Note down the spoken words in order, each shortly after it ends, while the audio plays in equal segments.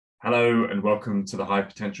Hello and welcome to the High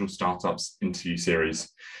Potential Startups interview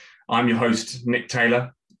series. I'm your host, Nick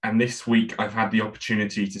Taylor, and this week I've had the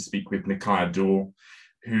opportunity to speak with Neciah Dorh,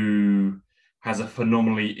 who has a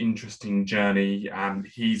phenomenally interesting journey.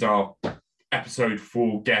 He's our episode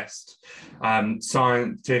 4 guest,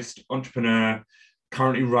 scientist, entrepreneur,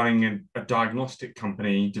 currently running a diagnostic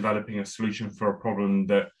company, developing a solution for a problem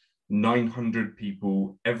that 900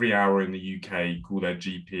 people every hour in the UK call their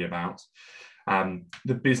GP about.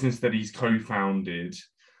 The business that he's co-founded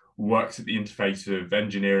works at the interface of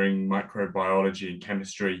engineering, microbiology, and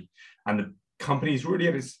chemistry. And the company is really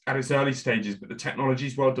at its early stages, but the technology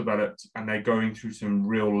is well developed and they're going through some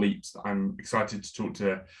real leaps that I'm excited to talk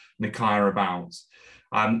to Neciah about.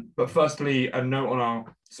 But firstly, a note on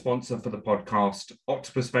our sponsor for the podcast,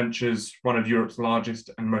 Octopus Ventures, one of Europe's largest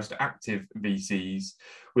and most active VCs,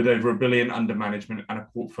 with over $1 billion under management and a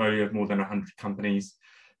portfolio of more than 100 companies.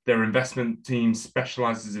 Their investment team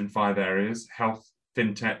specializes in 5 areas: health,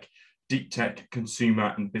 fintech, deep tech,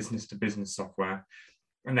 consumer, and business-to-business software.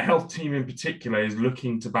 And the health team in particular is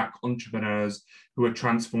looking to back entrepreneurs who are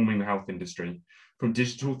transforming the health industry, from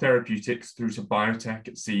digital therapeutics through to biotech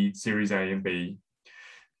at seed, Series A and B.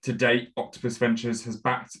 To date, Octopus Ventures has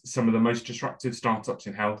backed some of the most disruptive startups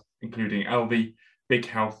in health, including Elvi, Big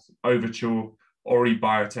Health, Overture, Ori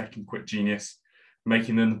Biotech, and Quit Genius,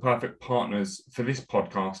 making them the perfect partners for this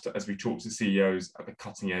podcast as we talk to CEOs at the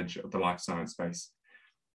cutting edge of the life science space,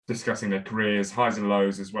 discussing their careers, highs and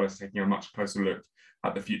lows, as well as taking a much closer look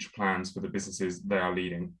at the future plans for the businesses they are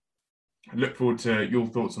leading. I look forward to your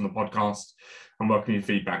thoughts on the podcast and welcome your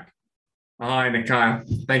feedback. Hi,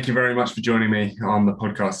 Neciah. Thank you very much for joining me on the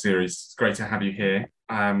podcast series. It's great to have you here.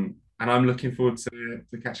 And I'm looking forward to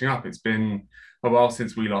catching up. It's been a while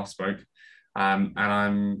since we last spoke. And I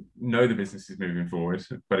know the business is moving forward,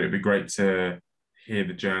 but it'd be great to hear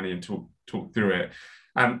the journey and talk through it.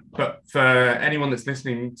 But for anyone that's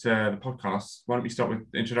listening to the podcast, why don't we start with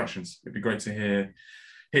introductions? It'd be great to hear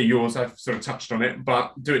yours. I've sort of touched on it,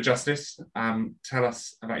 but do it justice. Tell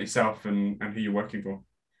us about yourself and who you're working for.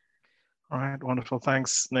 All right, wonderful.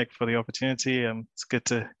 Thanks, Nick, for the opportunity. It's good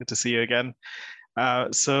to see you again.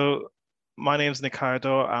 So my name is Neciah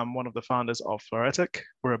Dorh. I'm one of the founders of FluoretiQ.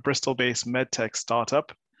 We're a Bristol-based medtech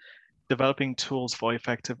startup developing tools for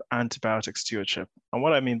effective antibiotic stewardship. And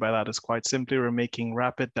what I mean by that is quite simply, we're making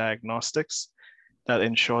rapid diagnostics that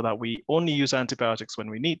ensure that we only use antibiotics when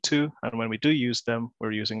we need to, and when we do use them,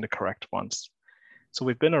 we're using the correct ones. So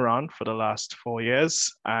we've been around for the last 4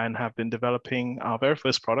 years and have been developing our very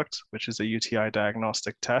first product, which is a UTI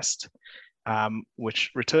diagnostic test, which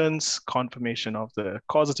returns confirmation of the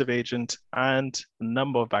causative agent and the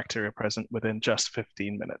number of bacteria present within just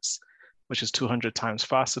 15 minutes, which is 200 times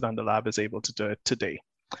faster than the lab is able to do it today.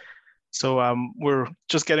 So we're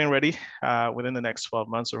just getting ready. Within the next 12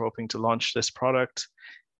 months, we're hoping to launch this product.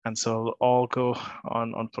 And so it'll all go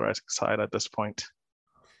on FluoretiQ side at this point.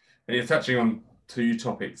 And you're touching on 2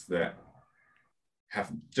 topics that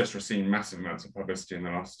have just received massive amounts of publicity in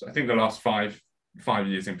the last 5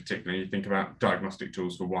 years in particular. You think about diagnostic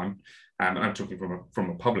tools for one, and I'm talking from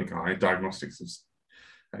a public eye. Diagnostics is,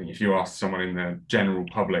 I think if you ask someone in the general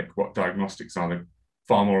public what diagnostics are, they're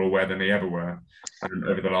far more aware than they ever were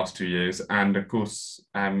over the last 2 years. And of course,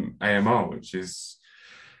 AMR, which is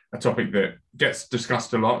a topic that gets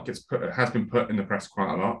discussed a lot, has been put in the press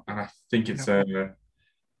quite a lot. And I think it's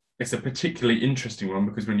a particularly interesting one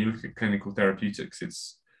because when you look at clinical therapeutics,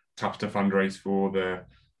 it's tough to fundraise for. The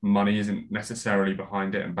money isn't necessarily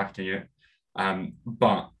behind it and backing it,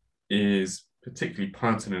 but is particularly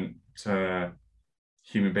pertinent to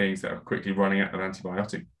human beings that are quickly running out of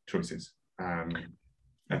antibiotic choices.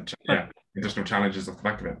 Additional challenges off the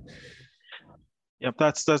back of it. Yep,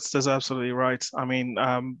 that's absolutely right. I mean,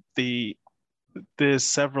 there's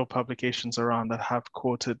several publications around that have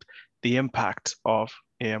quoted the impact of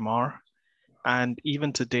AMR. And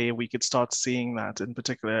even today, we could start seeing that. In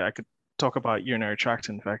particular, I could talk about urinary tract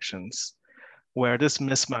infections, where this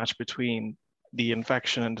mismatch between the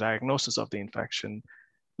infection and diagnosis of the infection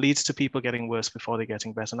leads to people getting worse before they're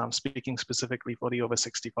getting better. And I'm speaking specifically for the over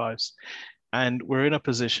 65s. And we're in a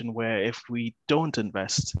position where if we don't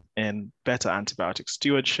invest in better antibiotic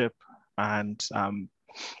stewardship and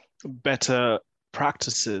better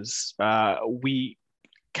practices, we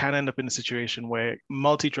can end up in a situation where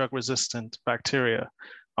multi-drug resistant bacteria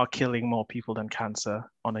are killing more people than cancer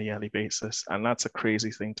on a yearly basis. And that's a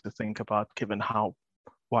crazy thing to think about, given how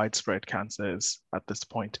widespread cancer is at this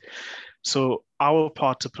point. So our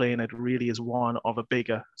part to play in it really is one of a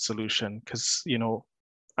bigger solution, because,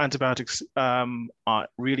 antibiotics are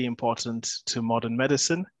really important to modern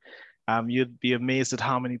medicine. You'd be amazed at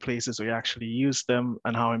how many places we actually use them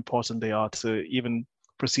and how important they are to even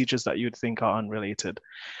procedures that you'd think are unrelated.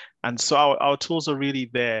 And so our tools are really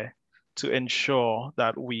there to ensure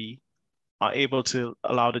that we are able to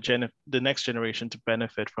allow the next generation to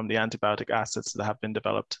benefit from the antibiotic assets that have been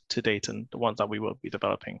developed to date and the ones that we will be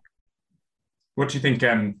developing. What do you think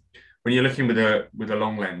when you're looking with a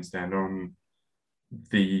long lens then on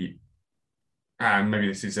the maybe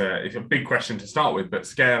this is it's a big question to start with, but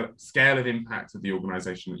scale of impact of the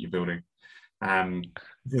organization that you're building?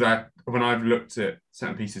 Because when I've looked at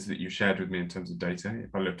certain pieces that you shared with me in terms of data,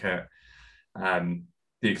 if I look at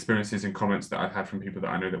the experiences and comments that I've had from people that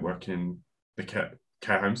I know that work in the care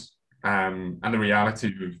homes, and the reality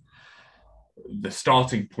of the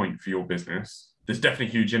starting point for your business, there's definitely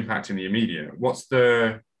huge impact in the immediate. What's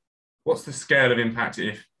the scale of impact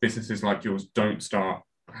if businesses like yours don't start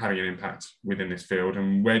having an impact within this field,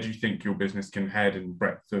 and where do you think your business can head in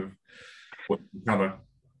breadth of what you cover?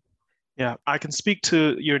 Yeah, I can speak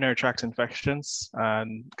to urinary tract infections,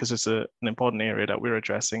 and because it's an important area that we're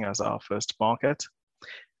addressing as our first market,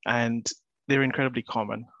 and they're incredibly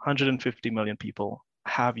common. 150 million people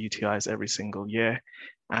have UTIs every single year,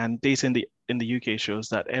 and data in the UK shows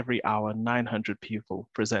that every hour 900 people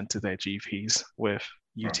present to their GPs with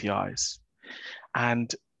UTIs.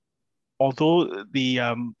 And although the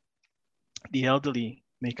elderly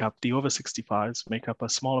the over 65s make up a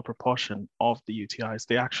smaller proportion of the UTIs,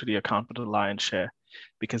 they actually account for the lion's share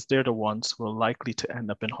because they're the ones who are likely to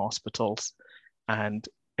end up in hospitals and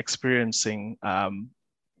experiencing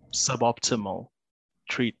suboptimal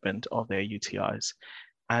treatment of their UTIs.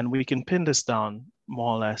 And we can pin this down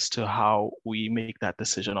more or less to how we make that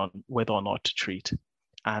decision on whether or not to treat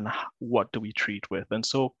and what do we treat with. And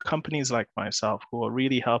so companies like myself who are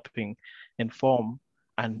really helping inform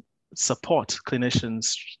and support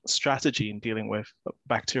clinicians' strategy in dealing with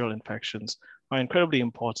bacterial infections are incredibly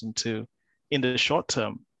important to, in the short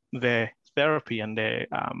term, their therapy and their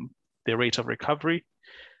rate of recovery,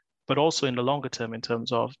 but also in the longer term in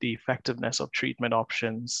terms of the effectiveness of treatment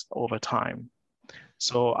options over time.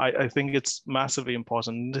 So I think it's massively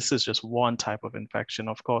important. This is just one type of infection.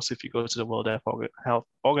 Of course, if you go to the World Health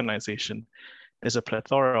Organization, there's a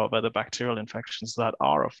plethora of other bacterial infections that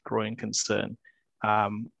are of growing concern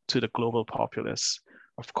to the global populace.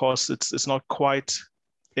 Of course, it's not quite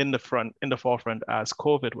in the forefront as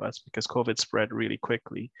COVID was, because COVID spread really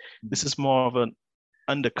quickly. This is more of an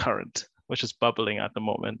undercurrent, which is bubbling at the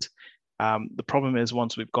moment. The problem is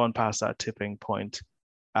once we've gone past that tipping point,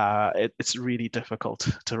 it's really difficult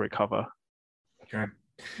to recover. Okay.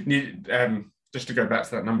 Just to go back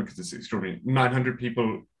to that number, because it's extraordinary. 900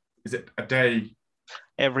 people, is it a day?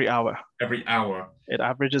 Every hour. Every hour. It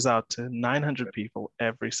averages out to 900 people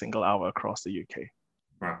every single hour across the UK.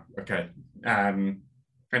 Wow. Okay. And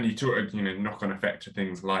you talk, knock-on effect to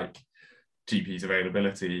things like GPs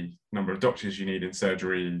availability, number of doctors you need in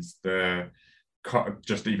surgeries,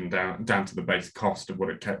 just even down to the base cost of what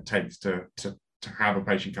it takes to have a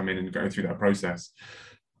patient come in and go through that process.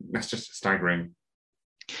 That's just staggering.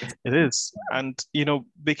 It is. And,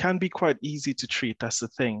 they can be quite easy to treat. That's the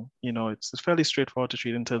thing. It's fairly straightforward to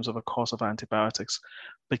treat in terms of a course of antibiotics.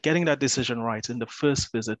 But getting that decision right in the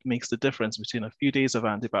first visit makes the difference between a few days of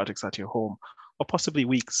antibiotics at your home or possibly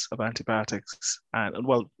weeks of antibiotics and,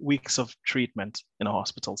 weeks of treatment in a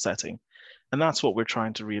hospital setting. And that's what we're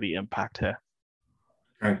trying to really impact here.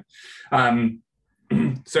 Okay.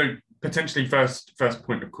 So potentially first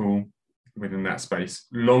point of call within that space,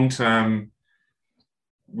 long term,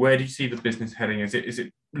 where do you see the business heading? Is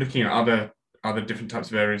it looking at other different types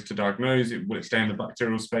of areas to diagnose? Will it stay in the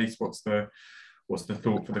bacterial space? What's the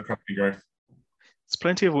thought for the company growth? There's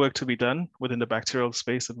plenty of work to be done within the bacterial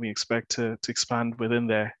space, and we expect to expand within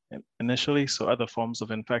there initially. So other forms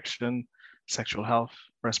of infection, sexual health,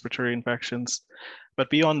 respiratory infections. But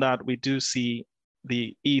beyond that, we do see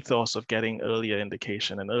the ethos of getting earlier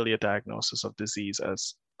indication and earlier diagnosis of disease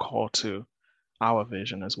as core to our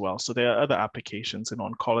vision as well. So there are other applications in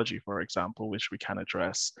oncology, for example, which we can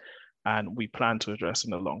address and we plan to address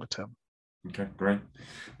in the longer term. Okay, great.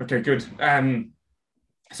 Okay, good.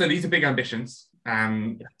 So these are big ambitions.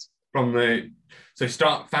 Yes.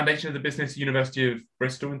 Foundation of the business, University of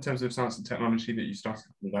Bristol, in terms of science and technology that you started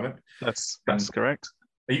to develop. That's correct.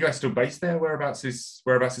 Are you guys still based there? Whereabouts is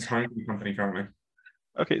home for the company currently?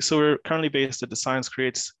 Okay, so we're currently based at the Science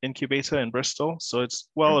Creates Incubator in Bristol. So it's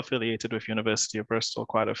well affiliated with University of Bristol,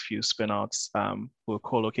 quite a few spin-outs who are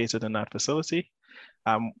co-located in that facility.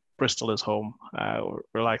 Bristol is home.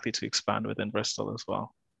 We're likely to expand within Bristol as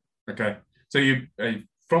well. Okay, so you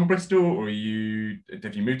from Bristol, or have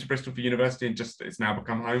you moved to Bristol for university and it's now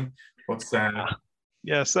become home?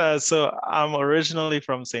 Yes, so I'm originally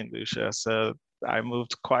from St. Lucia, so I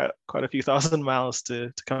moved quite a few thousand miles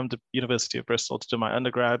to come to University of Bristol to do my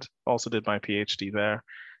undergrad. Also did my PhD there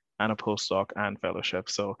and a postdoc and fellowship.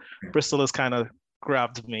 So Bristol has kind of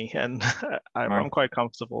grabbed me, and Right. I'm quite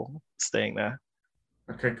comfortable staying there.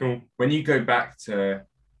 Okay, cool. When you go back to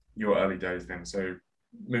your early days, then, so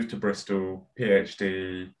moved to Bristol,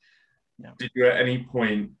 PhD, Yeah, did you at any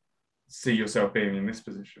point see yourself being in this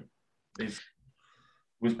position? Is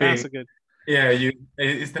was being that's a good. yeah, you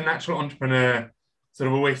is the natural entrepreneur sort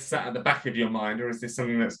of always sat at the back of your mind, or is this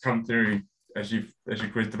something that's come through as your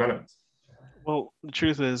career developed? Well, the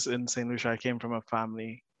truth is, in St. Lucia, I came from a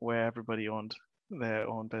family where everybody owned their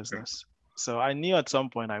own business. So I knew at some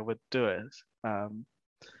point I would do it. Um,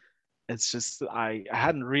 it's just I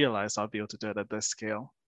hadn't realized I'd be able to do it at this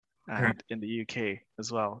scale Okay. and in the UK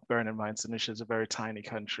as well. Bearing in mind, St. Lucia is a very tiny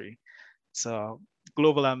country. So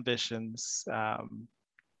global ambitions,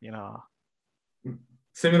 you know, it's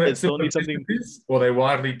Similar only something businesses, or are they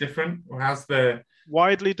wildly different? Or how's the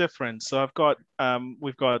widely different. So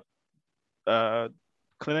we've got a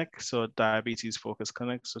clinic, so diabetes focused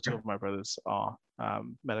clinic. So two of my brothers are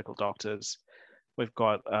medical doctors. We've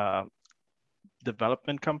got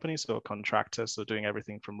development companies, so contractors, so doing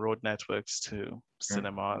everything from road networks to okay.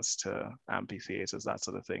 cinemas to amphitheaters, that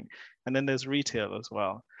sort of thing. And then there's retail as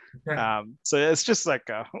well. Okay. So it's just like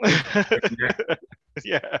a Yeah.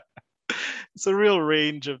 yeah, it's a real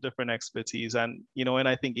range of different expertise. And and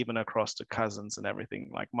I think even across the cousins and everything,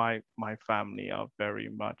 like my family are very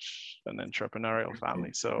much an entrepreneurial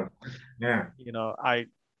family. So Yeah. I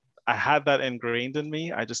had that ingrained in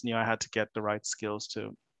me. I just knew I had to get the right skills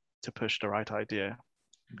to push the right idea.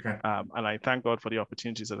 Okay. And I thank God for the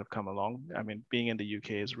opportunities that have come along. I mean, being in the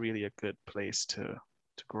UK is really a good place to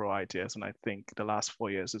grow ideas, and I think the last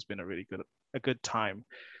 4 years has been a good time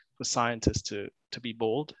for scientists to be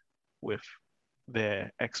bold with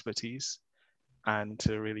their expertise and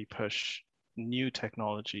to really push new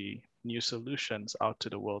technology, new solutions out to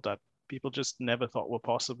the world that people just never thought were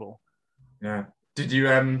possible. Yeah. Did you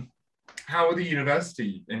how were the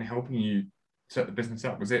university in helping you set the business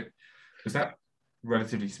up? Was that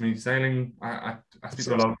relatively smooth sailing? I speak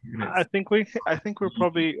So to a lot of people. It's I think we're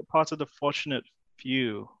probably part of the fortunate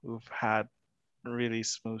few who've had really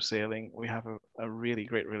smooth sailing. We have a really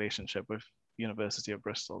great relationship with University of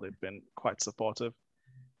Bristol. They've been quite supportive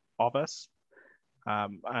of us,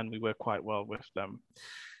 and we work quite well with them.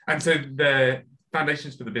 and so the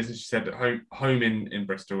foundations for the business you said at home in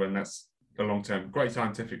Bristol, and that's a long term great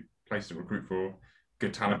scientific place to recruit for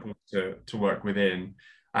good Yeah. talent to work within.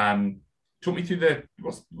 Um, talk me through the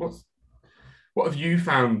what have you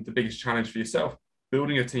found the biggest challenge for yourself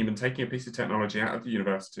building a team and taking a piece of technology out of the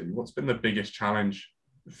university? What's been the biggest challenge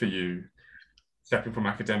for you stepping from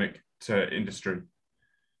academic to industry?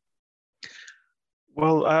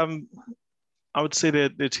 Well, I would say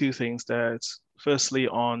that there are two things there. It's firstly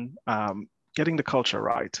on getting the culture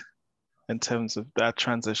right in terms of that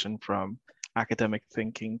transition from academic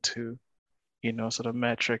thinking to, sort of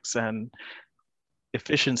metrics and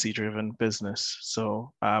efficiency driven business.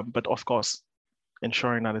 So, but of course,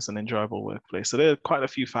 ensuring that it's an enjoyable workplace. So there are quite a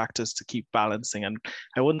few factors to keep balancing. And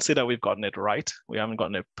I wouldn't say that we've gotten it right. We haven't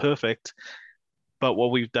gotten it perfect. But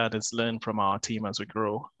what we've done is learn from our team as we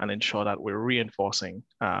grow and ensure that we're reinforcing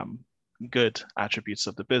good attributes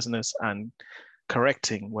of the business and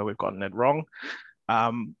correcting where we've gotten it wrong.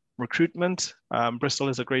 Recruitment, Bristol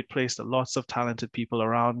is a great place. There are lots of talented people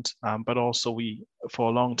around, but also for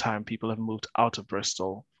a long time, people have moved out of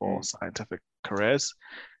Bristol for scientific careers.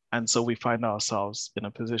 And so we find ourselves in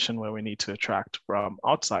a position where we need to attract from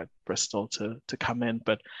outside Bristol to come in.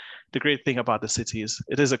 But the great thing about the city is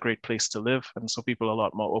it is a great place to live. And so people are a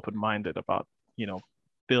lot more open-minded about,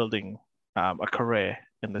 building a career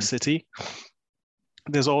in the city.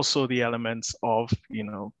 There's also the elements of,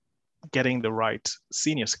 getting the right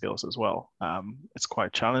senior skills as well. It's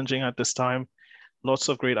quite challenging at this time. Lots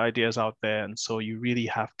of great ideas out there. And so you really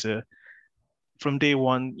have to, from day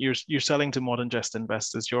one, you're selling to more than just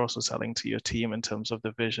investors. You're also selling to your team in terms of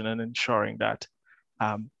the vision and ensuring that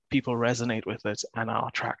people resonate with it and are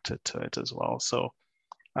attracted to it as well. So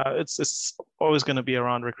it's always going to be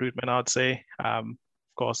around recruitment, I'd say. Of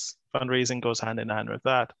course, fundraising goes hand in hand with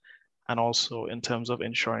that, and also in terms of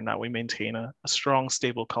ensuring that we maintain a strong,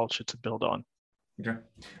 stable culture to build on. Okay.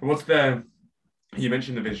 You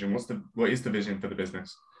mentioned the vision. What is the vision for the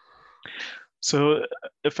business? So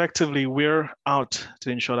effectively, we're out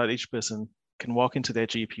to ensure that each person can walk into their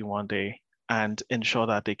GP one day and ensure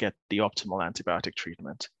that they get the optimal antibiotic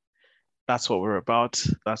treatment. That's what we're about.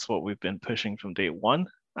 That's what we've been pushing from day one,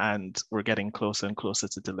 and we're getting closer and closer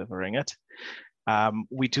to delivering it.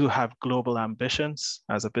 We do have global ambitions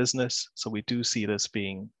as a business, so we do see this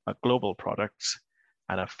being a global product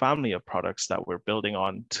and a family of products that we're building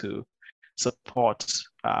on to support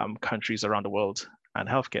countries around the world and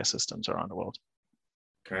healthcare systems around the world.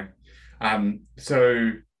 Okay.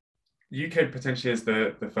 So UK potentially is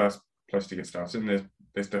the first place to get started, and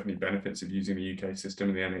there's definitely benefits of using the UK system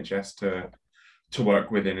and the NHS to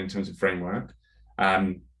work within in terms of framework.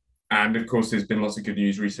 And of course, there's been lots of good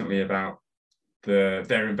news recently about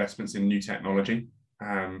their investments in new technology,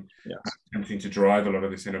 attempting to drive a lot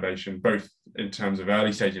of this innovation, both in terms of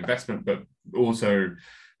early stage investment, but also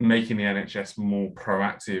making the NHS more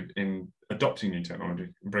proactive in adopting new technology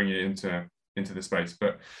and bringing it into the space.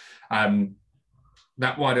 But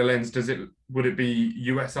that wider lens, would it be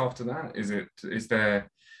US after that?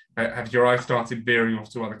 Have your eyes started veering off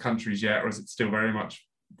to other countries yet, or is it still very much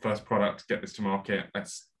first product, get this to market,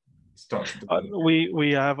 let's start to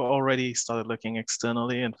we have already started looking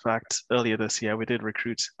externally. In fact, earlier this year, we did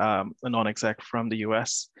recruit a non-exec from the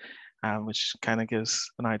US, which kind of gives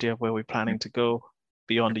an idea of where we're planning to go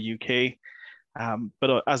beyond the UK.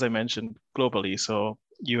 But as I mentioned, globally, so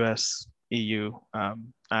US, EU,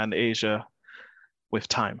 and Asia with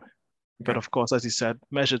time. Okay. But of course, as you said,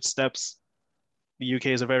 measured steps. The UK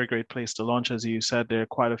is a very great place to launch. As you said, there are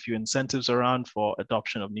quite a few incentives around for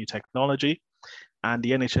adoption of new technology. And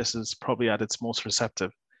the NHS is probably at its most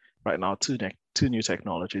receptive right now to new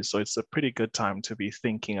technologies. So it's a pretty good time to be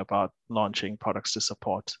thinking about launching products to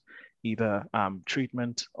support either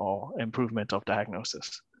treatment or improvement of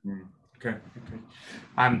diagnosis. Okay.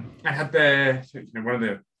 And had there,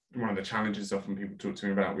 one of the challenges often people talk to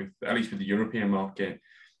me about, with at least with the European market,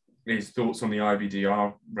 is thoughts on the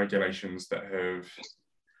IVDR regulations that have,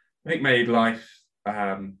 I think, made life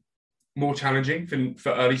more challenging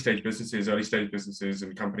for early stage businesses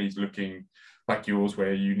and companies looking like yours,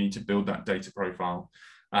 where you need to build that data profile.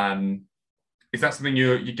 Is that something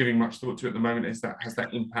you're giving much thought to at the moment? Has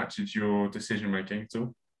that impacted your decision making at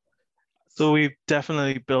all? So we've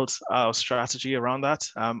definitely built our strategy around that.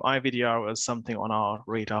 IVDR was something on our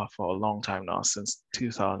radar for a long time now, since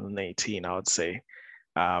 2018, I would say.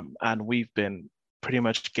 And we've been pretty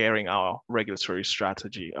much gearing our regulatory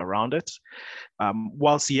strategy around it.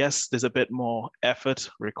 Whilst, yes, there's a bit more effort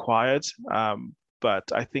required, but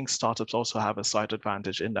I think startups also have a slight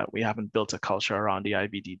advantage in that we haven't built a culture around the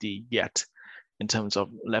IVDD yet in terms of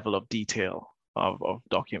level of detail of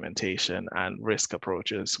documentation and risk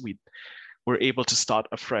approaches. We're able to start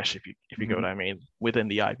afresh, if you get what I mean, within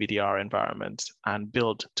the IVDR environment and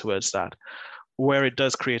build towards that. Where it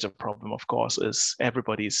does create a problem, of course, is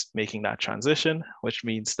everybody's making that transition, which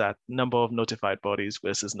means that number of notified bodies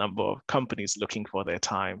versus number of companies looking for their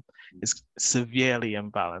time is severely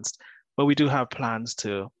imbalanced. But we do have plans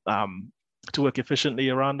to work efficiently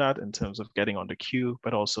around that in terms of getting on the queue,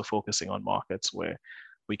 but also focusing on markets where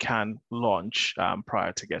we can launch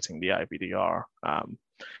prior to getting the IVDR,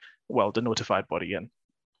 the notified body in.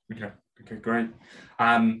 Okay, great.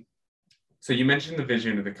 So you mentioned the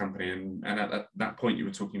vision of the company, and at that point you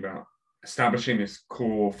were talking about establishing this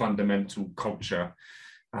core fundamental culture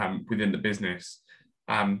within the business.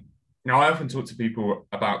 Now, I often talk to people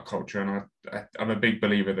about culture, and I'm a big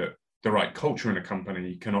believer that the right culture in a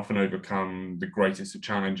company can often overcome the greatest of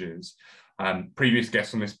challenges. Previous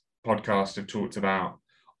guests on this podcast have talked about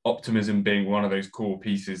optimism being one of those core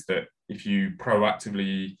pieces that if you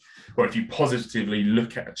proactively, or if you positively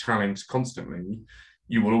look at a challenge constantly,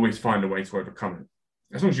 you will always find a way to overcome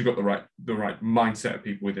it. As long as you've got the right mindset of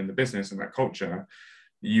people within the business and that culture,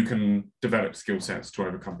 you can develop skill sets to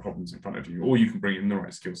overcome problems in front of you, or you can bring in the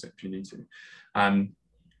right skill set if you need to.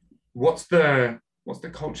 What's the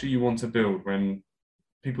culture you want to build when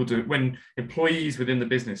employees within the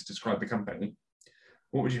business describe the company?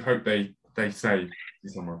 What would you hope they say to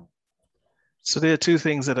someone? So there are two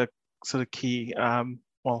things that are sort of key.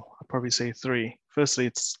 I'll probably say three. Firstly,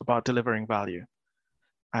 it's about delivering value.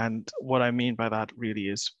 And what I mean by that really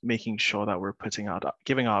is making sure that we're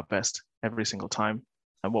giving our best every single time.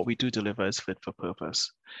 And what we do deliver is fit for purpose.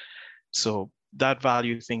 So that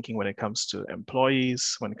value thinking when it comes to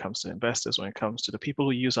employees, when it comes to investors, when it comes to the people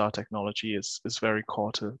who use our technology is very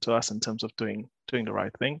core to us in terms of doing the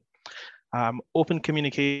right thing. Open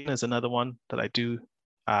communication is another one that I do.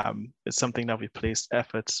 It's something that we've placed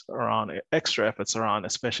extra efforts around,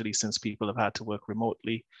 especially since people have had to work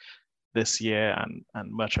remotely this year and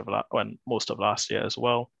most of last year as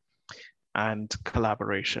well, and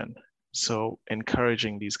collaboration. So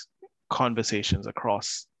encouraging these conversations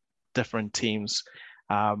across different teams,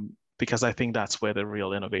 because I think that's where the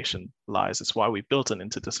real innovation lies. It's why we built an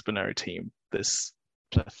interdisciplinary team, this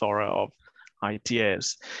plethora of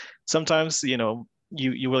ideas. Sometimes, you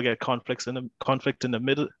will get conflict in the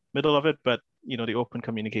middle of it, but the open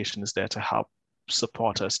communication is there to help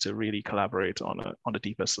support us to really collaborate on the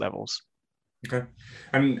deepest levels. Okay.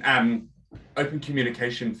 And open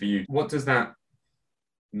communication for you, what does that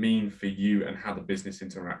mean for you and how the business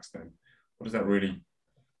interacts then? How does that really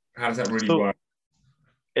work?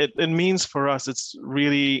 It means for us, it's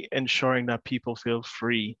really ensuring that people feel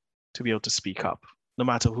free to be able to speak up, no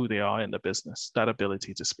matter who they are in the business, that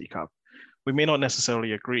ability to speak up. We may not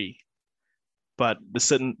necessarily agree, but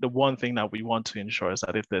the one thing that we want to ensure is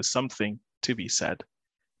that if there's something to be said,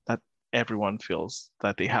 that everyone feels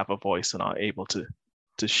that they have a voice and are able to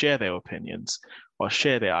share their opinions or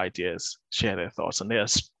share their ideas, share their thoughts. And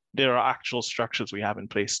there are actual structures we have in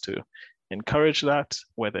place to encourage that,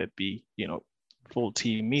 whether it be, full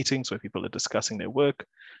team meetings where people are discussing their work,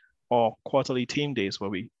 or quarterly team days where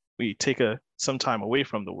we take some time away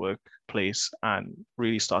from the workplace and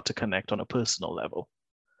really start to connect on a personal level.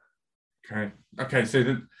 Okay.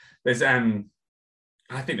 So there's I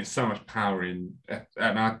think there's so much power in,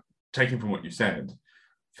 and I taking from what you said,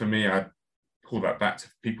 for me, I pull that back to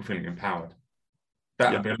people feeling empowered.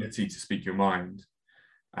 That ability to speak your mind,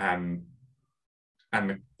 and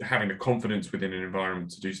having the confidence within an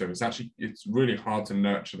environment to do so. It's really hard to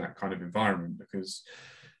nurture that kind of environment, because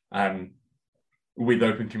with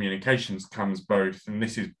open communications comes both, and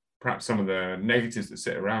this is perhaps some of the negatives that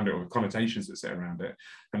sit around it, or the connotations that sit around it.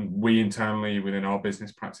 And we internally within our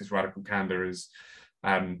business practice, Radical Candor, is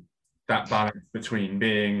that balance between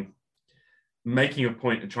making a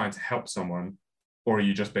point and trying to help someone, or are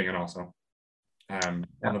you just being an arsehole? On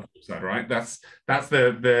the flip side, right? That's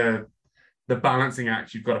the balancing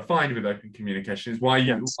act you've got to find with open communication. Is why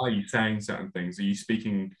are you saying certain things? Are you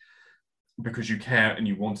speaking because you care and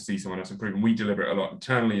you want to see someone else improve? And we deliver it a lot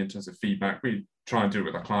internally in terms of feedback. We try and do it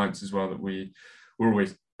with our clients as well, that we're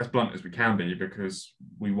always as blunt as we can be, because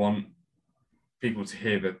we want people to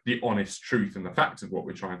hear the honest truth and the facts of what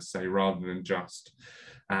we're trying to say, rather than just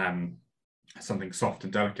something soft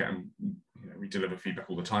and delicate. And we deliver feedback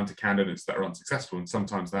all the time to candidates that are unsuccessful, and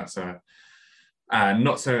sometimes that's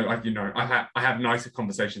not so. I have nicer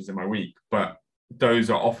conversations in my week, but those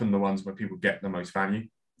are often the ones where people get the most value,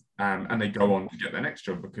 and they go on to get their next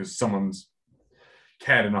job because someone's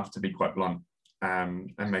cared enough to be quite blunt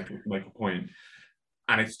and make a point.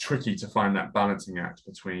 And it's tricky to find that balancing act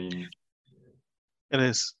between. It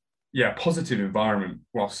is. Yeah, positive environment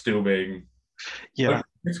while still being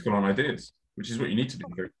critical on ideas, which is what you need to do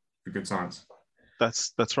for good science.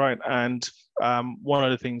 That's right. And one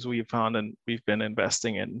of the things we've found and we've been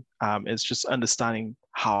investing in is just understanding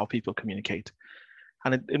how people communicate.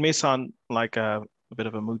 And it may sound like a bit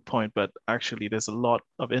of a moot point, but actually there's a lot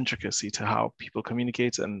of intricacy to how people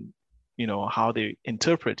communicate and how they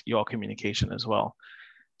interpret your communication as well.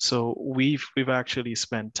 So we've actually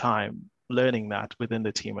spent time learning that within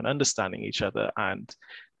the team and understanding each other and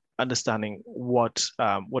understanding what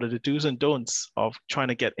are the do's and don'ts of trying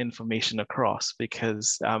to get information across,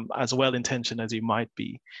 because as well-intentioned as you might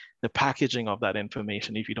be, the packaging of that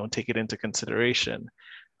information, if you don't take it into consideration,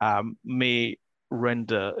 may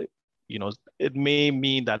render, it may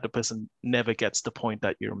mean that the person never gets the point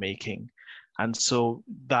that you're making. And so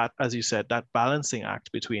that, as you said, that balancing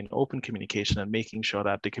act between open communication and making sure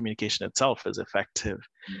that the communication itself is effective.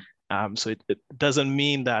 So it doesn't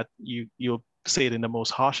mean that you'll say it in the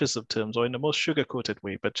most harshest of terms or in the most sugar-coated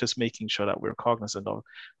way, but just making sure that we're cognizant of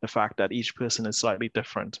the fact that each person is slightly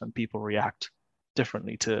different and people react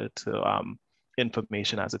differently to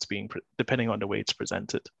information as it's being, depending on the way it's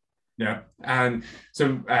presented. Yeah, and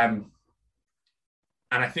so and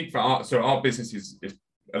I think for our business is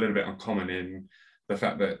a little bit uncommon in the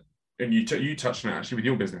fact that, and you touched on it actually with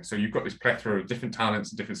your business. So you've got this plethora of different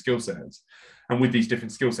talents and different skill sets. And with these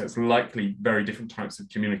different skill sets, likely very different types of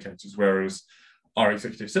communicators, whereas our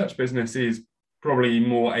executive search business is probably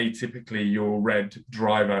more atypically your red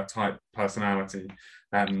driver type personality.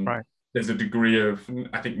 Right. There's a degree of,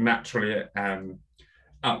 I think, naturally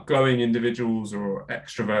outgoing individuals or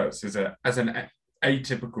extroverts as an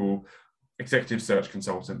atypical executive search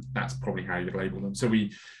consultant. That's probably how you'd label them. So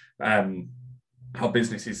our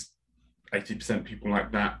business is 80% people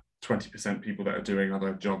like that, 20% people that are doing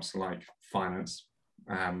other jobs like finance,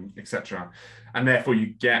 etc. And therefore you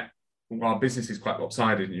get, our business is quite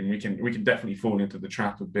lopsided, and we can definitely fall into the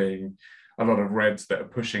trap of being a lot of reds that are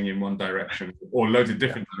pushing in one direction or loads of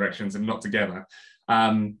different directions and not together.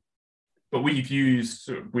 But we use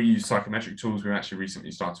psychometric tools. We've actually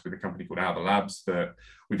recently started with a company called Alba Labs that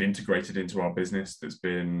we've integrated into our business. That's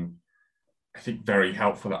been, I think, very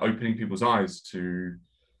helpful at opening people's eyes to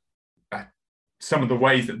some of the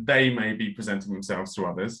ways that they may be presenting themselves to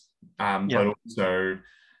others, Yeah. but also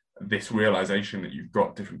this realization that you've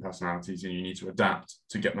got different personalities and you need to adapt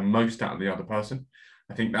to get the most out of the other person.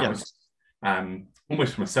 I think that Yeah. was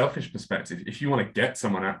almost from a selfish perspective. If you want to get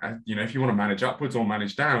someone, if you want to manage upwards or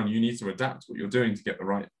manage down, you need to adapt what you're doing to get the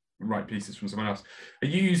right pieces from someone else. Are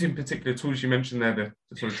you using particular tools? You mentioned there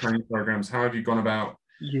the sort of training programs. How have you gone about?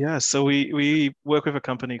 Yeah, so we work with a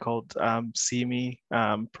company called CME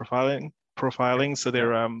Profiling. So Yeah.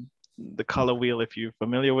 they're the color wheel, if you're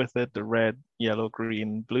familiar with it, the red, yellow,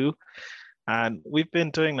 green, blue. And we've been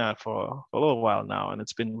doing that for a little while now, and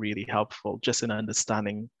it's been really helpful just in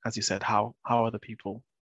understanding, as you said, how other people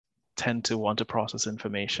tend to want to process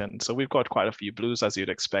information. So we've got quite a few blues, as you'd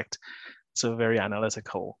expect. So very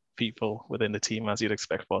analytical people within the team, as you'd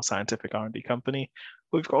expect for a scientific R&D company.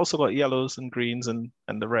 We've also got yellows and greens and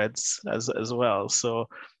the reds as well. So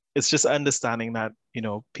it's just understanding that,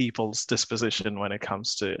 people's disposition when it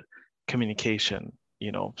comes to communication.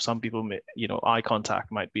 Some people may, eye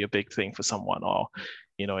contact might be a big thing for someone, or,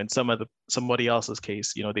 in somebody else's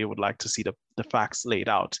case, they would like to see the facts laid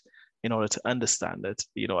out in order to understand it.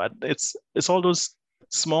 It's all those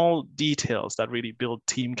small details that really build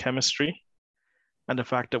team chemistry. And the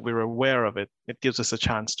fact that we're aware of it, it gives us a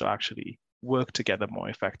chance to actually work together more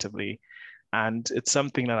effectively. And it's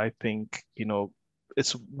something that I think,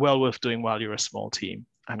 it's well worth doing while you're a small team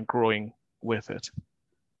and growing with it.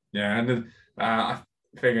 Yeah, and I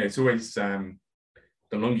figure it's always the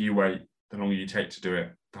longer you wait, the longer you take to do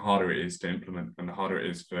it, the harder it is to implement, and the harder it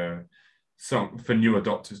is for new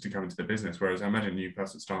adopters to come into the business. Whereas I imagine a new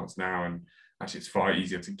person starts now, and actually it's far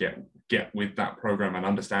easier to get with that program and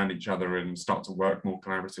understand each other and start to work more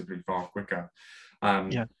collaboratively far quicker.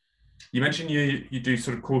 Yeah. You mentioned you do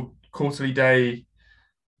sort of quarterly day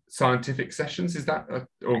scientific sessions. Is that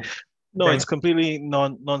No, it's completely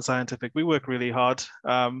non-scientific. We work really hard,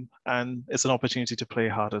 and it's an opportunity to play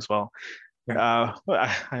hard as well. Yeah.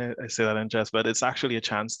 I say that in jest, but it's actually a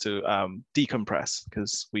chance to decompress,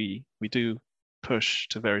 because we do push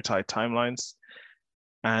to very tight timelines,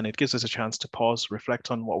 and it gives us a chance to pause,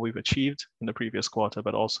 reflect on what we've achieved in the previous quarter,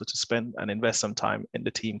 but also to spend and invest some time in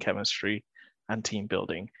the team chemistry and team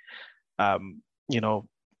building.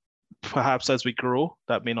 Perhaps as we grow,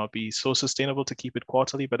 that may not be so sustainable to keep it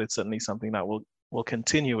quarterly, but it's certainly something that will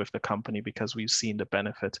continue with the company, because we've seen the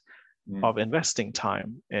benefit of investing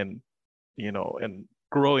time in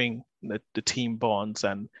growing the team bonds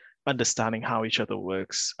and understanding how each other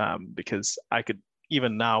works. Because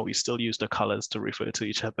even now we still use the colors to refer to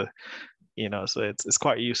each other, so it's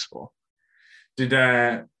quite useful. Do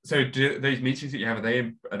those meetings that you have,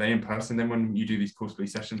 are they in person then when you do these quarterly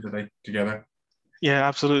sessions? Are they together? Yeah,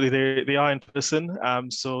 absolutely. They are in person.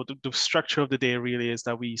 So the structure of the day really is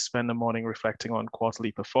that we spend the morning reflecting on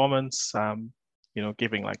quarterly performance,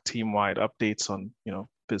 giving like team-wide updates on,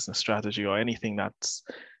 business strategy or anything that's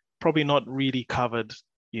probably not really covered,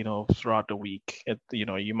 throughout the week.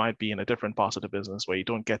 You might be in a different part of the business where you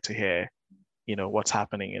don't get to hear, what's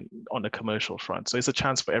happening on the commercial front. So it's a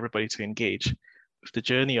chance for everybody to engage with the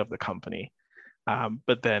journey of the company.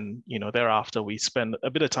 But then, thereafter we spend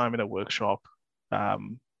a bit of time in a workshop,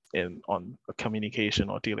 on communication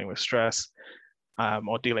or dealing with stress,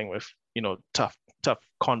 or dealing with tough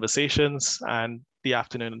conversations, and the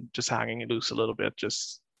afternoon just hanging loose a little bit,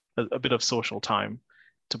 just a bit of social time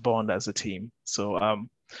to bond as a team. So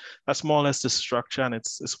that's more or less the structure, and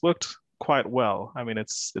it's worked quite well. I mean,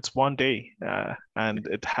 it's one day, and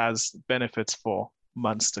it has benefits for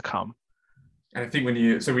months to come. And I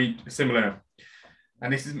think similar.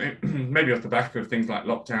 And this is maybe off the back of things like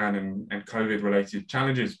lockdown and COVID-related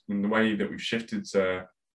challenges, and the way that we've shifted to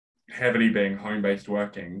heavily being home-based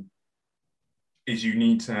working, is you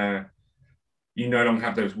no longer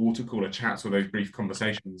have those water cooler chats or those brief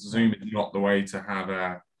conversations. Zoom is not the way to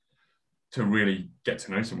have to really get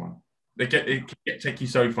to know someone. It can take you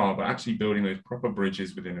so far, but actually building those proper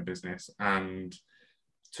bridges within a business, and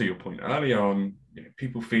to your point earlier on,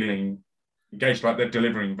 people feeling engaged, like they're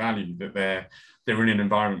delivering value, that they're in an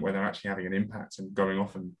environment where they're actually having an impact and going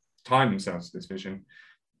off and tying themselves to this vision.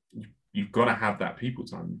 You've got to have that people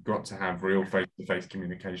time. You've got to have real face-to-face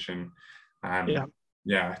communication. I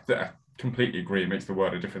completely agree. It makes the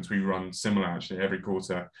world a difference. We run similar actually every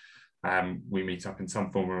quarter. We meet up in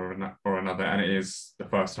some form or another, and it is the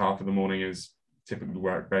first half of the morning is typically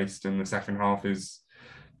work-based, and the second half is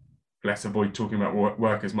let's avoid talking about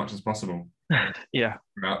work as much as possible. Yeah.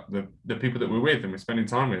 About the people that we're with and we're spending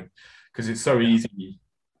time with, because it's so easy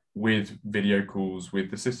with video calls,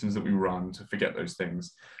 with the systems that we run, to forget those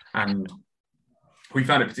things. And we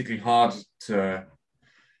found it particularly hard to,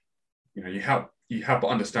 you you help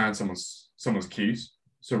understand someone's cues.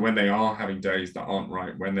 So when they are having days that aren't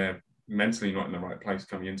right, when they're mentally not in the right place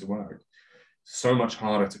coming into work, so much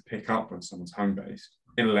harder to pick up when someone's home based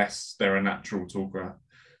unless they're a natural talker.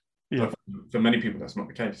 Yeah. But for many people, that's not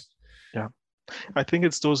the case. Yeah. I think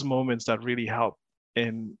it's those moments that really help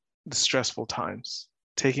in the stressful times.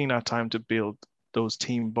 Taking that time to build those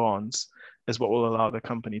team bonds is what will allow the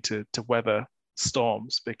company to weather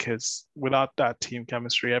storms, because without that team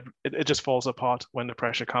chemistry, it just falls apart when the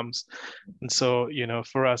pressure comes. And so,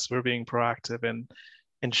 for us, we're being proactive in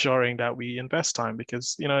ensuring that we invest time,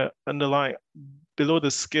 because, underlying below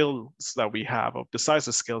the skills that we have, or besides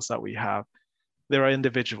the skills that we have, there are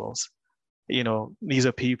individuals. These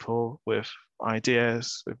are people with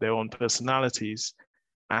ideas, with their own personalities.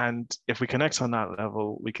 And if we connect on that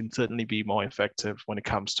level, we can certainly be more effective when it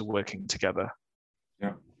comes to working together.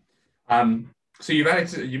 Yeah. So you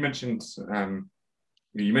mentioned the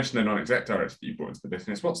non-exec director that you brought into the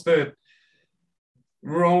business. What's the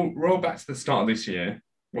roll back to the start of this year?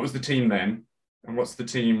 What was the team then, and what's the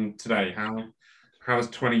team today? How has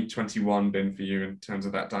 2021 been for you in terms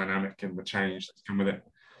of that dynamic and the change that's come with it?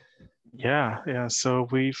 Yeah. So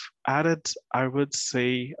we've added, I would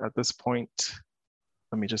say at this point,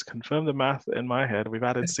 let me just confirm the math in my head. We've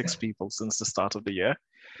added 6 people since the start of the year.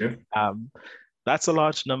 Good. That's a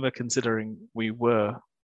large number considering we were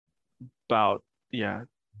about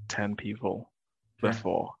 10 people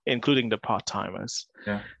before, including the part-timers.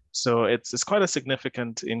 Yeah. So it's quite a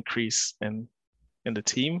significant increase in the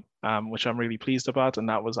team, which I'm really pleased about. And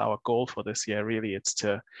that was our goal for this year. Really, it's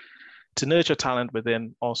to nurture talent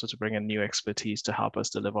within, also to bring in new expertise to help us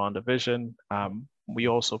deliver on the vision. We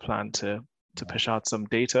also plan to push out some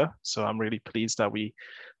data. So I'm really pleased that we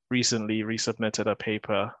recently resubmitted a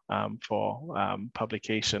paper for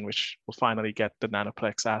publication, which will finally get the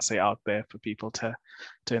Nanoplex assay out there for people to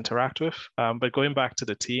interact with. But going back to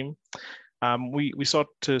the team, we sought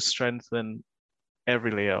to strengthen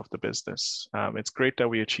every layer of the business. It's great that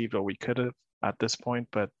we achieved what we could have at this point,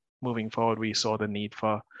 but moving forward, we saw the need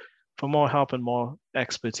for more help and more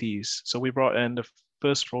expertise. So we brought in, the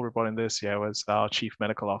first role we brought in this year was our chief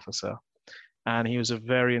medical officer. And he was a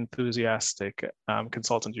very enthusiastic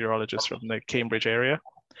consultant urologist from the Cambridge area.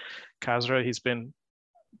 Kazra, he's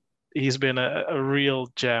been a real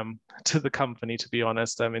gem to the company, to be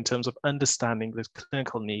honest, in terms of understanding the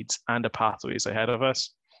clinical needs and the pathways ahead of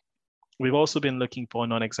us. We've also been looking for a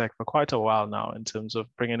non-exec for quite a while now in terms of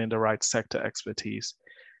bringing in the right sector expertise.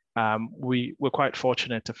 We were quite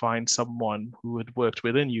fortunate to find someone who had worked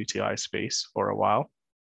within UTI space for a while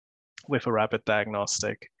with a rapid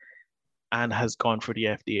diagnostic and has gone through the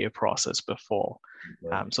FDA process before.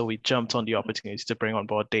 So we jumped on the opportunity to bring on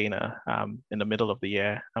board Dana in the middle of the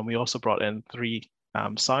year. And we also brought in 3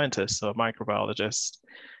 scientists, so a microbiologist,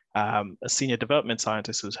 a senior development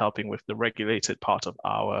scientist who's helping with the regulated part of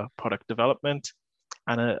our product development,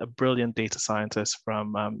 and a brilliant data scientist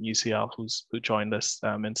from UCL who joined us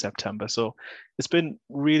in September. So it's been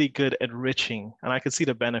really good, enriching, and I can see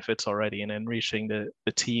the benefits already in enriching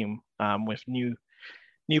the team with new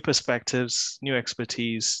perspectives, new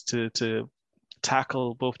expertise to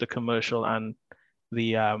tackle both the commercial and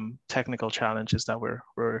the technical challenges that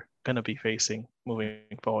we're going to be facing moving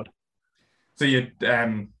forward. So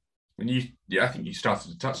I think you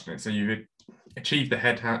started to touch on it. So you've achieved the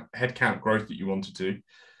headcount growth that you wanted to.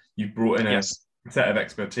 You've brought in a set of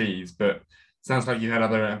expertise, but it sounds like you had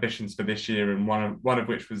other ambitions for this year, and one of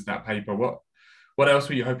which was that paper. What else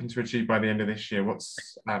were you hoping to achieve by the end of this year?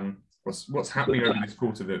 What's happening over this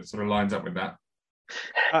quarter that sort of lines up with that?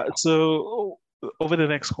 So over the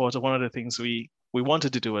next quarter, one of the things we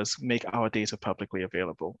wanted to do is make our data publicly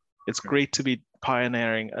available. It's great to be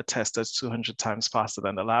pioneering a test that's 200 times faster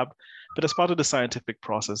than the lab, but as part of the scientific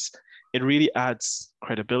process, it really adds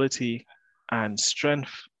credibility and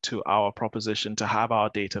strength to our proposition to have our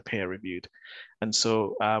data peer reviewed. And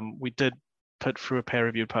so we did put through a peer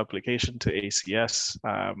reviewed publication to ACS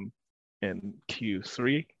in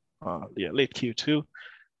Q3, late Q2.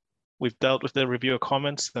 We've dealt with the reviewer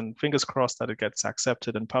comments, and fingers crossed that it gets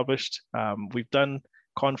accepted and published. We've done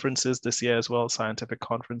conferences this year as well, scientific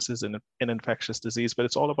conferences in infectious disease, but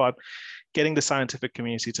it's all about getting the scientific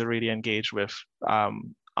community to really engage with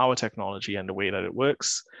our technology and the way that it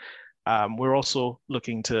works. We're also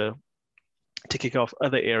looking to kick off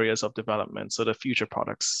other areas of development. So the future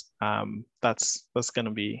products, that's going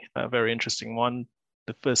to be a very interesting one.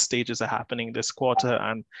 The first stages are happening this quarter,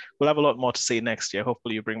 and we'll have a lot more to say next year.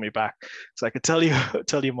 Hopefully you bring me back so I could tell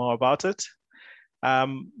you more about it.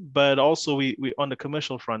 But also we on the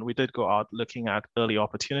commercial front, we did go out looking at early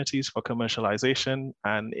opportunities for commercialization,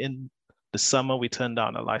 and in this summer, we turned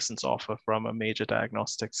down a license offer from a major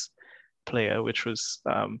diagnostics player, which was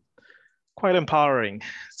quite empowering,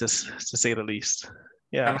 just to say the least. That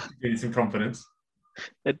Yeah, must give you some confidence.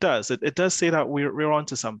 it does. It does say that we're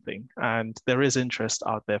onto something, and there is interest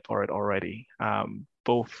out there for it already,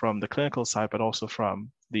 both from the clinical side, but also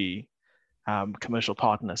from the commercial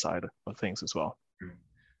partner side of things as well.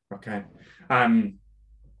 Okay.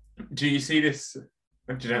 Do you see this?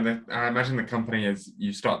 Do you know, I imagine the company, as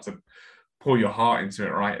you start to pour your heart into it,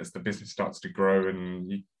 right, as the business starts to grow,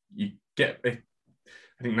 and you get, I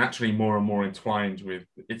think, naturally more and more entwined with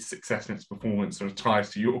its success and its performance, sort of ties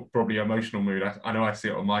to your probably emotional mood. I know I see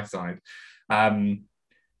it on my side.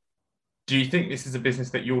 Do you think this is a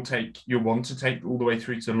business that you'll want to take all the way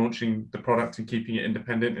through to launching the product and keeping it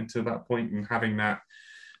independent until that point, and having that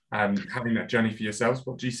journey for yourselves?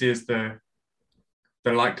 What do you see as the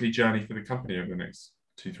likely journey for the company over the next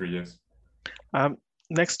 2-3 years?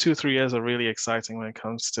 Next 2-3 years are really exciting when it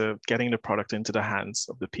comes to getting the product into the hands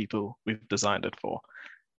of the people we've designed it for.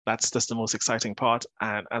 That's just the most exciting part.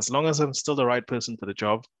 And as long as I'm still the right person for the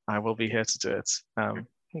job, I will be here to do it.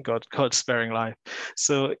 God sparing life.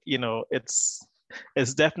 So, it's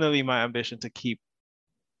definitely my ambition to keep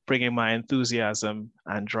bringing my enthusiasm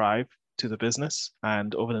and drive to the business.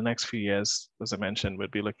 And over the next few years, as I mentioned,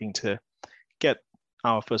 we'd be looking to get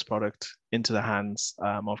our first product into the hands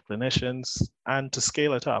of clinicians and to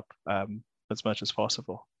scale it up as much as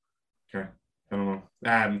possible. Okay, phenomenal.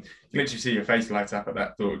 You literally see your face light up at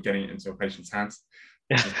that thought of getting it into a patient's hands.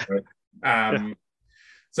 Yeah.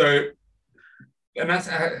 So, and that's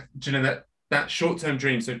that short-term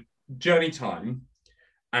dream. So, journey time,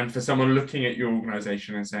 and for someone looking at your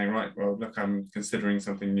organization and saying, right, well, look, I'm considering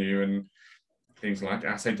something new, and things like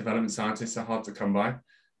assay development scientists are hard to come by.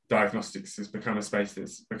 Diagnostics has become a space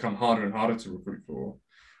that's become harder and harder to recruit for.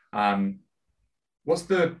 What's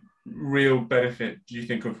the real benefit, do you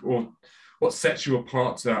think, of, or what sets you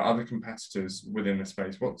apart to other competitors within the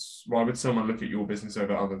space? Why would someone look at your business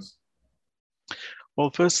over others?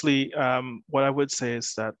 Well, firstly, what I would say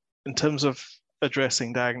is that in terms of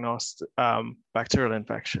addressing diagnosed bacterial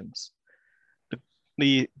infections,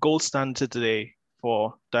 the gold standard today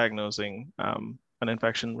for diagnosing an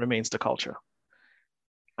infection remains the culture.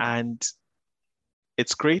 And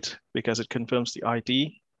it's great because it confirms the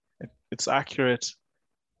ID, it's accurate,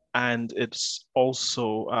 and it's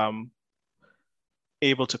also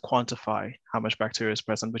able to quantify how much bacteria is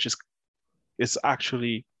present, which is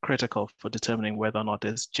actually critical for determining whether or not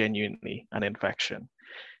there's genuinely an infection.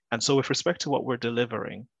 And so with respect to what we're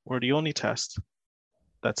delivering, we're the only test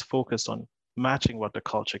that's focused on matching what the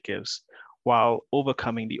culture gives while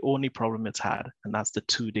overcoming the only problem it's had, and that's the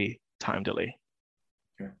 2-day time delay.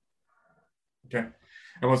 Okay.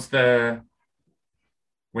 And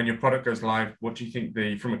when your product goes live, what do you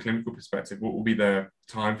think from a clinical perspective, what will be the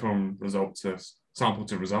time from result to sample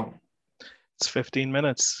to result? It's 15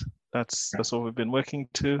 minutes. That's what we've been working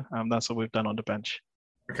to. That's what we've done on the bench.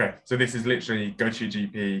 Okay. So this is literally go to your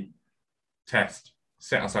GP, test,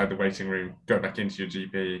 sit outside the waiting room, go back into your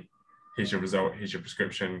GP, here's your result, here's your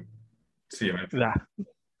prescription, see you later. Yeah,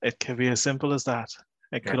 it could be as simple as that.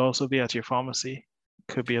 It could also be at your pharmacy,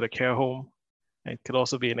 it could be at a care home. It could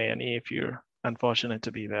also be an A&E if you're unfortunate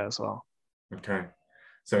to be there as well. Okay.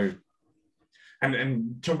 So,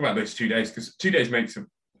 and talk about those 2 days, because 2 days makes,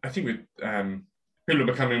 I think with people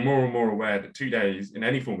are becoming more and more aware that 2 days in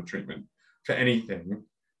any form of treatment for anything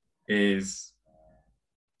is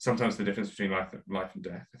sometimes the difference between life and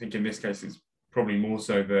death. I think in this case, it's probably more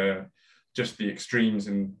so just the extremes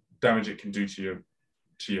and damage it can do to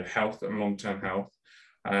your health and long-term health.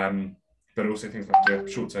 But also things like your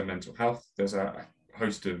short-term mental health. There's a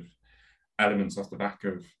host of elements off the back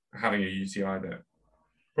of having a UTI that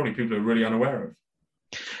probably people are really unaware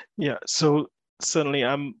of. Yeah, so certainly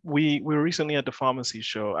we were recently at the pharmacy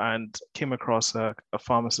show and came across a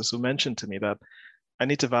pharmacist who mentioned to me that I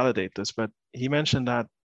need to validate this, but he mentioned that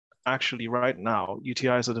actually right now,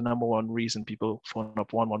 UTIs are the number one reason people phone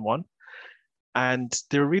up 111. And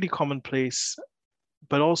they're really commonplace.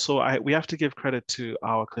 But also, we have to give credit to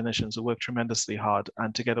our clinicians who work tremendously hard,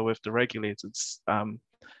 and together with the regulators,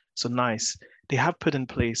 so NICE, they have put in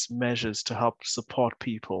place measures to help support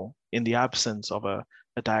people in the absence of a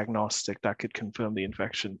diagnostic that could confirm the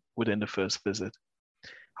infection within the first visit.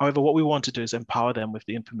 However, what we want to do is empower them with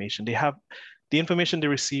the information. The information they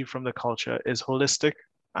receive from the culture is holistic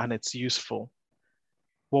and it's useful.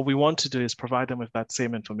 What we want to do is provide them with that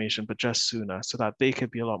same information, but just sooner, so that they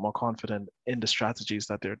could be a lot more confident in the strategies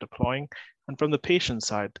that they're deploying. And from the patient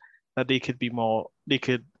side, that they could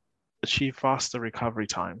achieve faster recovery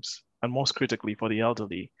times. And most critically for the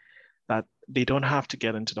elderly, that they don't have to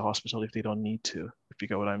get into the hospital if they don't need to, if you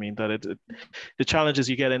get what I mean. The challenge is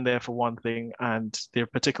you get in there for one thing, and they're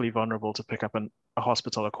particularly vulnerable to pick up a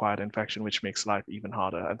hospital-acquired infection, which makes life even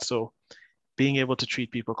harder. And so being able to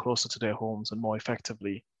treat people closer to their homes and more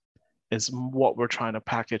effectively is what we're trying to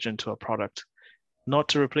package into a product, not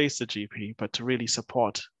to replace the GP, but to really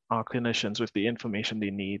support our clinicians with the information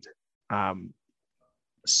they need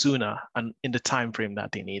sooner and in the time frame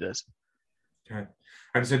that they need it. Okay.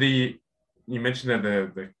 And so you mentioned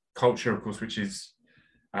that the culture, of course, which is,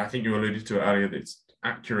 I think you alluded to it earlier, that it's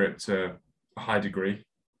accurate to a high degree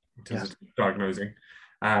in terms of diagnosing.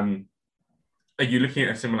 Are you looking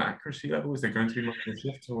at a similar accuracy level? Is there going to be much of a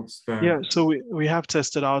shift towards the? Yeah, so we have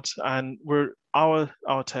tested out, and our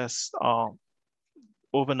tests are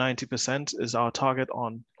over 90% is our target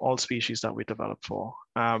on all species that we develop for.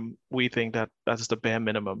 We think that that's the bare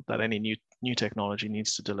minimum that any new technology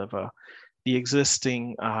needs to deliver. The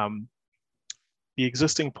existing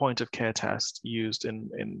point of care test used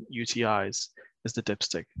in UTIs is the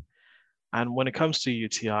dipstick. And when it comes to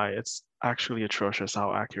UTI, it's actually atrocious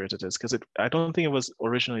how accurate it is, because I don't think it was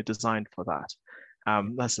originally designed for that.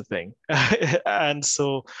 That's the thing. And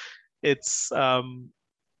so its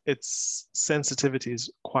sensitivity is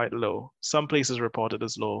quite low. Some places reported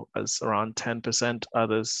as low as around 10%,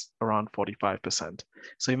 others around 45%.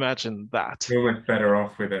 So imagine that. You're almost better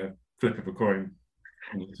off with a flip of a coin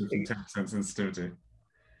and 10% sensitivity.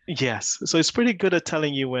 Yes. So it's pretty good at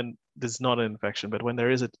telling you when there's not an infection, but when there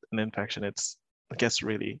is an infection, it gets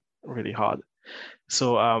really, really hard.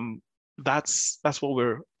 So that's what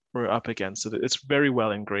we're up against. So it's very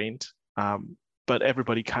well ingrained. But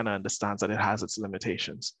everybody kind of understands that it has its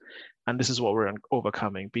limitations. And this is what we're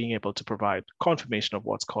overcoming, being able to provide confirmation of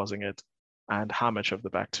what's causing it and how much of the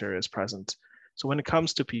bacteria is present. So when it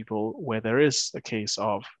comes to people where there is a case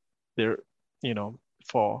of they're,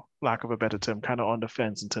 for lack of a better term, kind of on the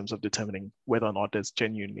fence in terms of determining whether or not there's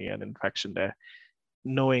genuinely an infection there,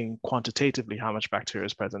 knowing quantitatively how much bacteria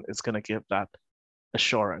is present is going to give that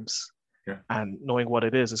assurance. Yeah. And knowing what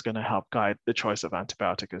it is going to help guide the choice of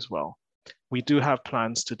antibiotic as well. We do have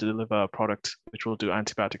plans to deliver a product which will do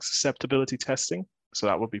antibiotic susceptibility testing. So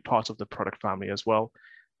that will be part of the product family as well,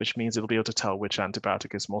 which means it'll be able to tell which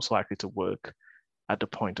antibiotic is most likely to work at the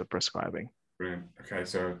point of prescribing. Brilliant. Okay,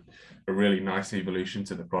 so a really nice evolution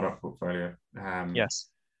to the product portfolio. Yes.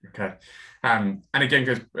 Okay. And again,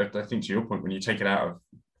 goes, I think, to your point, when you take it out of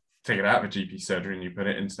a GP surgery and you put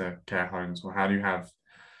it into care homes, well, how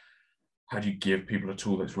do you give people a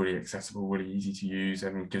tool that's really accessible, really easy to use,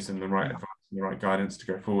 and gives them the right advice and the right guidance to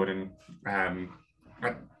go forward? And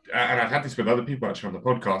I've had this with other people actually on the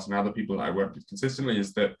podcast, and other people that I work with consistently,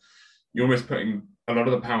 is that you're almost putting a lot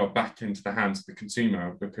of the power back into the hands of the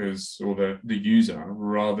consumer, or the user,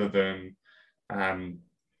 rather than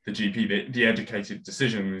the GP. The educated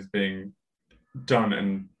decision is being done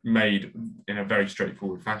and made in a very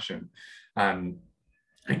straightforward fashion.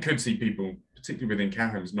 I could see people, particularly within care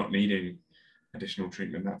homes, not needing additional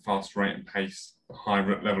treatment, that fast rate and pace, the high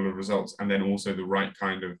level of results, and then also the right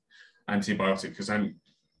kind of antibiotic. Because I'm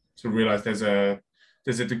to realize there's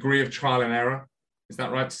a degree of trial and error. Is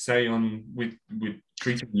that right to say with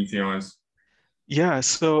treating UTIs? Yeah.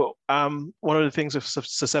 So one of the things with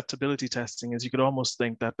susceptibility testing is you could almost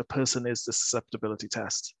think that the person is the susceptibility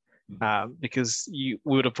test, because we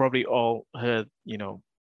would have probably all heard,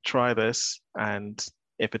 try this, and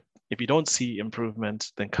if you don't see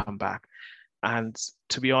improvement, then come back. And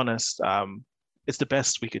to be honest, it's the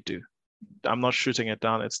best we could do. I'm not shooting it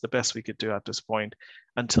down. It's the best we could do at this point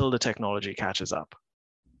until the technology catches up.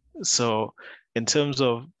 So in terms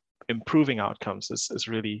of improving outcomes, it's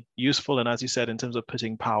really useful. And as you said, in terms of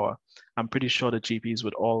putting power, I'm pretty sure the GPs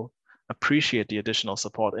would all appreciate the additional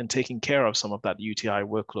support in taking care of some of that UTI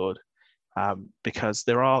workload, because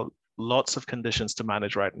there are lots of conditions to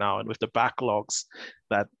manage right now. And with the backlogs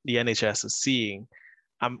that the NHS is seeing,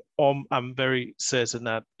 I'm very certain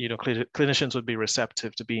that clinicians would be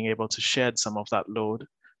receptive to being able to shed some of that load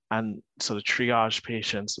and sort of triage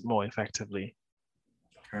patients more effectively.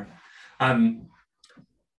 Okay. I'm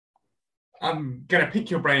going to pick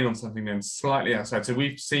your brain on something then slightly outside. So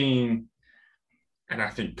we've seen, and I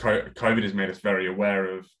think COVID has made us very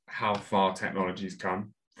aware of how far technology's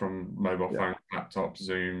come, from mobile phones, laptops,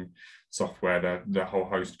 Zoom, software, the whole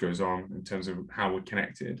host goes on in terms of how we're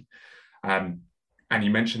connected. And you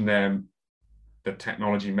mentioned there the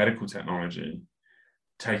technology, medical technology,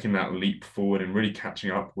 taking that leap forward and really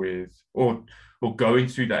catching up with, or going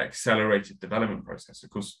through that accelerated development process. Of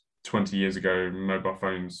course, 20 years ago, mobile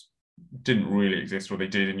phones didn't really exist, or they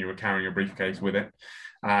did, and you were carrying a briefcase with it,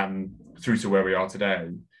 through to where we are today.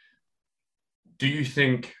 Do you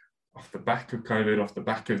think off the back of COVID, off the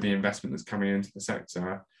back of the investment that's coming into the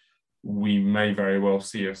sector, we may very well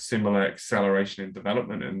see a similar acceleration in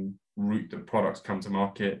development and route that products come to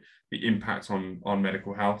market, the impact on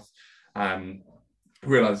medical health.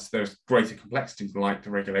 Realize there's greater complexities like the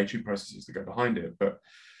regulatory processes that go behind it, but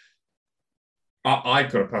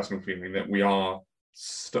I've got a personal feeling that we are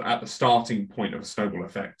at the starting point of a snowball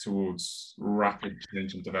effect towards rapid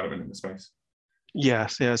change and development in the space.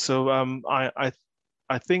 Yes, yeah. So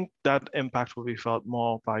I think that impact will be felt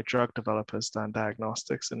more by drug developers than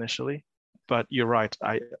diagnostics initially. But you're right,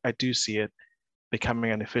 I do see it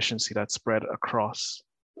becoming an efficiency that's spread across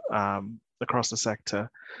across the sector.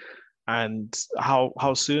 And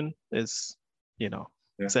how soon is,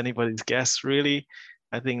 it's anybody's guess, really.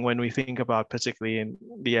 I think when we think about particularly in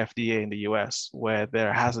the FDA in the US, where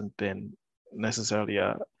there hasn't been necessarily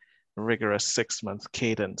a rigorous 6-month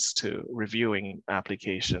cadence to reviewing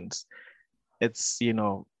applications, it's,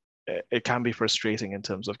 it can be frustrating in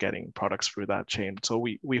terms of getting products through that chain. So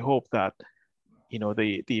we hope that,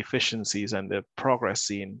 the efficiencies and the progress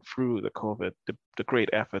seen through the COVID, the great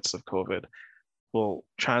efforts of COVID, will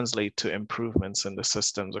translate to improvements in the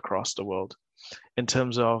systems across the world. In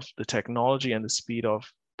terms of the technology and the speed of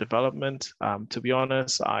development, to be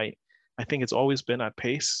honest, I think it's always been at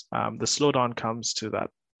pace. The slowdown comes to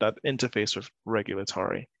that interface with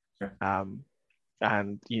regulatory.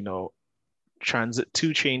 And,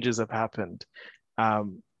 two changes have happened.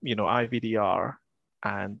 IVDR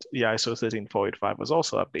and the ISO 13485 was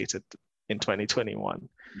also updated in 2021.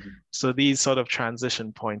 Mm-hmm. So these sort of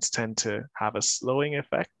transition points tend to have a slowing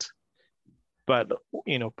effect. But,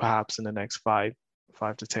 perhaps in the next 5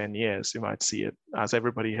 to 10 years, you might see it as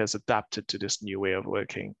everybody has adapted to this new way of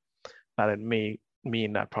working, that it may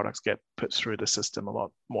mean that products get put through the system a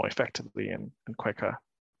lot more effectively and quicker.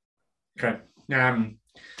 Okay.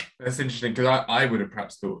 That's interesting, because I would have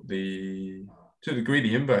perhaps thought to a degree,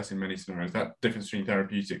 the inverse in many scenarios, that difference between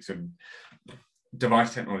therapeutics and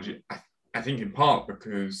device technology. I think in part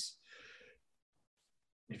because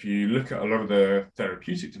if you look at a lot of the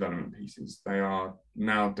therapeutic development pieces, they are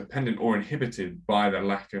now dependent or inhibited by the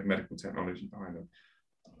lack of medical technology behind them.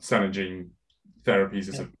 Cell and gene therapies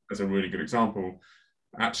as a really good example.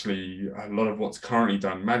 Actually, a lot of what's currently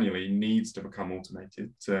done manually needs to become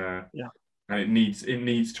automated. And it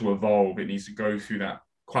needs to evolve. It needs to go through that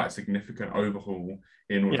quite a significant overhaul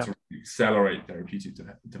in order to accelerate therapeutic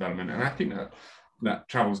development. And I think that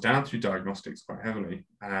travels down through diagnostics quite heavily.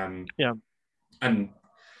 And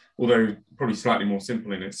although probably slightly more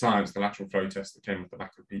simple in its science, the lateral flow test that came with the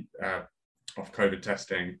back of COVID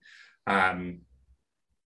testing, and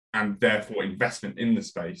therefore investment in the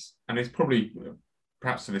space. And it's probably,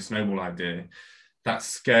 perhaps to this snowball idea, that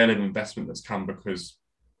scale of investment that's come because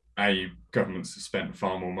governments have spent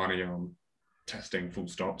far more money on testing, full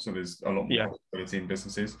stop, so there's a lot more possibility in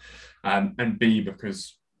businesses, and B,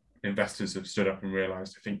 because investors have stood up and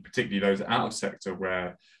realized, I think particularly those out of sector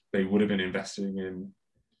where they would have been investing in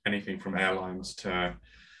anything from airlines to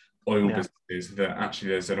oil businesses, that actually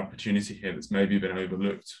there's an opportunity here that's maybe been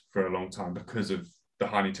overlooked for a long time because of the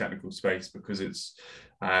highly technical space, because it's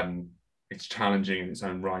challenging in its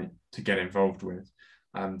own right to get involved with,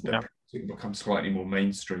 that it becomes slightly more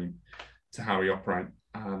mainstream to how we operate.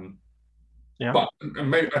 But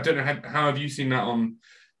maybe, I don't know, how have you seen that on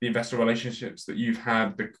the investor relationships that you've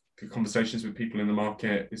had, the conversations with people in the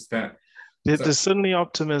market? There's certainly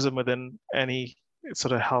optimism within any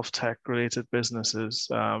sort of health tech related businesses.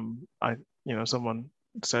 Someone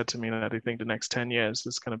said to me that they think the next 10 years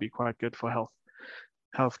is going to be quite good for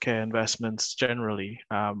healthcare investments generally,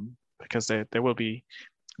 because there will be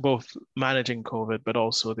both managing COVID, but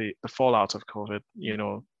also the fallout of COVID,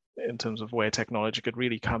 in terms of where technology could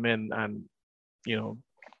really come in and,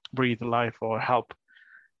 breathe life or help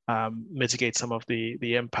mitigate some of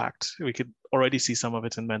the impact. We could already see some of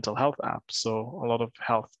it in mental health apps. So a lot of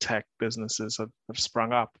health tech businesses have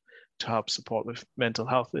sprung up to help support with mental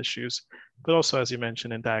health issues, but also, as you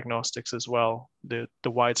mentioned, in diagnostics as well, the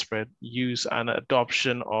widespread use and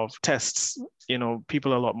adoption of tests.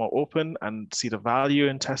 People are a lot more open and see the value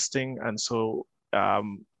in testing, and so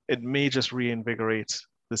it may just reinvigorate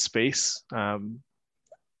the space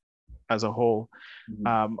as a whole.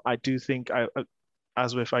 I do think,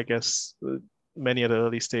 as with, I guess, many of the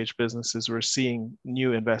early stage businesses, we're seeing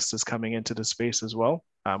new investors coming into the space as well,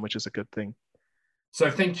 which is a good thing. So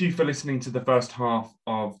thank you for listening to the first half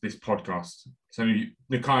of this podcast. So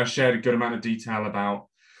Neciah shared a good amount of detail about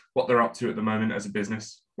what they're up to at the moment as a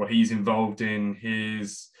business, what he's involved in,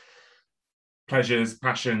 his pleasures,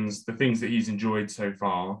 passions, the things that he's enjoyed so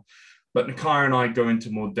far. But Neciah and I go into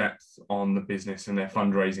more depth on the business and their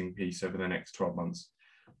fundraising piece over the next 12 months.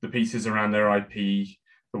 the pieces around their IP,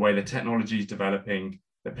 the way the technology is developing,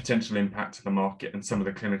 the potential impact to the market, and some of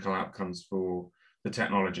the clinical outcomes for the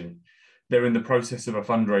technology. They're in the process of a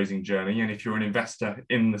fundraising journey, and if you're an investor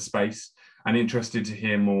in the space and interested to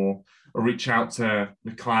hear more, reach out to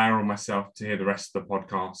Neciah or myself to hear the rest of the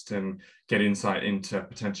podcast and get insight into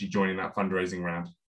potentially joining that fundraising round.